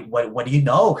me what you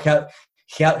know, how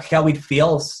it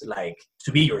feels like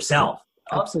to be yourself.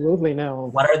 Absolutely. No.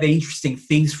 What are the interesting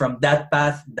things from that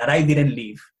path that I didn't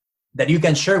live that you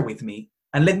can share with me?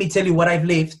 And let me tell you what I've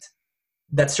lived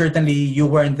that certainly you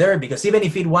weren't there, because even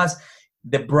if it was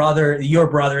your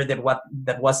brother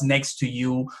that was next to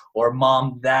you, or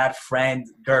mom, dad, friend,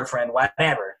 girlfriend,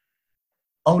 whatever,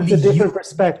 only it's a different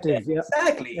perspective. Yeah.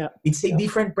 Exactly. Yeah. It's a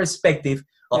different perspective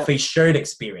of a shared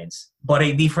experience, but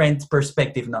a different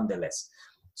perspective nonetheless.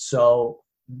 So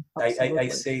I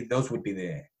say those would be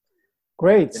the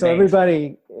great. So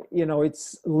everybody,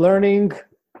 it's learning,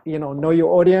 know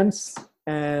your audience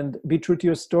and be true to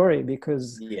your story,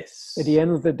 because at the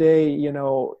end of the day, you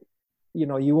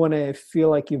want to feel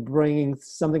like you're bringing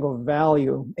something of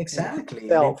value. Exactly.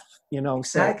 Yourself,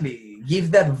 Exactly. So.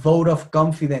 Give that vote of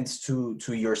confidence to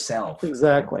yourself.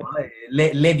 Exactly.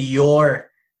 Let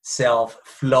yourself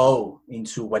flow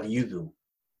into what you do.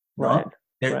 Right.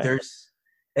 No? There's.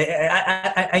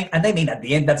 And I mean, at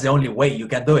the end, that's the only way you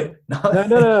can do it. No.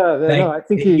 I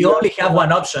think you only have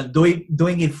one option: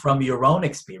 doing it from your own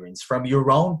experience, from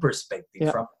your own perspective,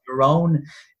 from your own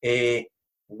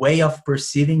way of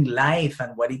perceiving life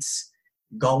and what is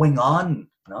going on,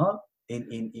 no,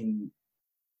 in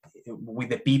with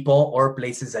the people or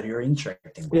places that you're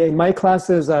interacting with. Yeah, in my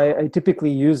classes, I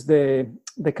typically use the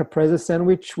caprese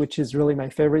sandwich, which is really my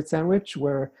favorite sandwich,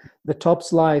 where the top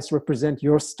slice represent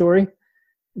your story.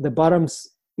 The bottoms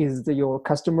is your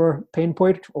customer pain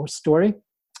point or story,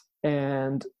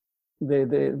 and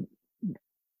the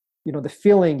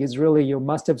feeling is really your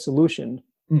must-have solution.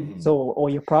 So, or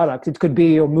your product. It could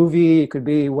be your movie, it could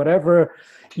be whatever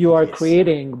you are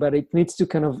creating, but it needs to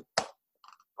kind of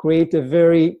create a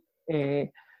very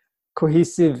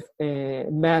cohesive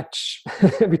match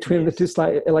between the two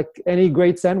slides, like any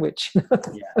great sandwich.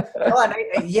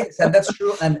 Yes, and that's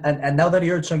true. And now that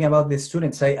you're talking about the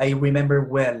students, I remember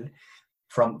well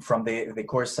from the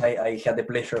course I had the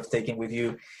pleasure of taking with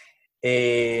you,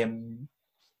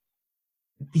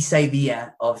 this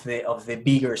idea of the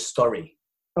bigger story.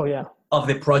 Oh yeah. Of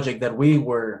the project that we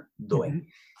were doing.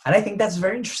 And I think that's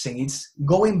very interesting. It's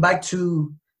going back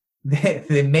to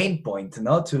the main point,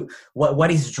 to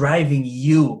what is driving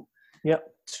you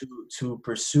to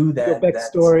pursue that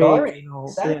story.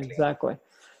 Exactly.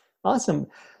 Awesome.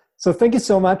 So thank you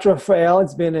so much, Rafael.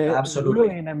 It's been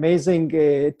really an amazing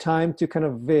time to kind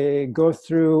of go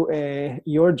through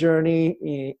your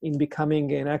journey in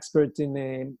becoming an expert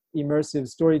in immersive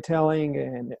storytelling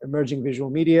and emerging visual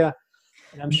media.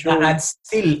 And I'm sure and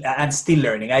still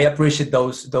learning. I appreciate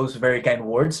those very kind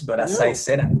words, but as I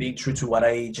said, I'm being true to what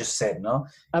I just said.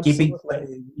 Keeping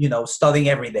studying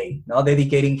every day.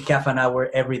 Dedicating half an hour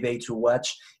every day to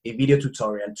watch a video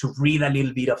tutorial, to read a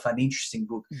little bit of an interesting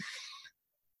book.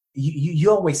 You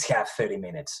always have 30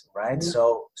 minutes, right?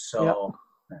 So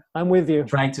I'm with you.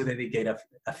 Trying to dedicate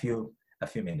a few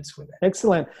minutes with that.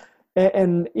 Excellent.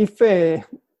 And if a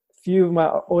few of my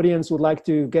audience would like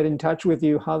to get in touch with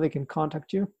you, how they can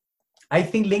contact you? I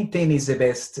think LinkedIn is the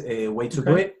best way to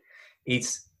do it.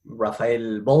 It's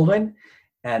Rafael Baldwin,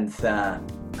 and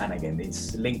again,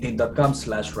 it's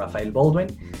linkedin.com/Rafael Baldwin,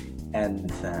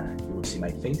 and you will see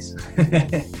my face.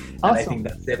 And I think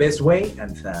that's the best way,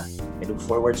 and I look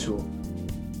forward to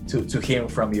hearing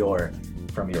from your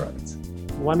audience.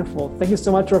 Wonderful. Thank you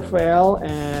so much, Rafael,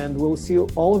 and we'll see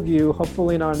all of you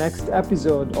hopefully in our next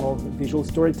episode of Visual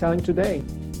Storytelling Today.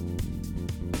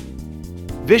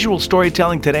 Visual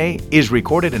Storytelling Today is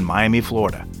recorded in Miami,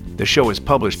 Florida. The show is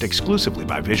published exclusively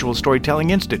by Visual Storytelling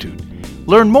Institute.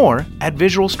 Learn more at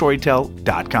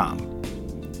visualstorytell.com.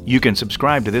 You can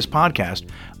subscribe to this podcast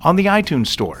on the iTunes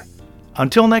Store.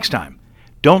 Until next time,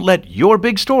 don't let your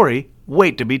big story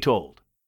wait to be told.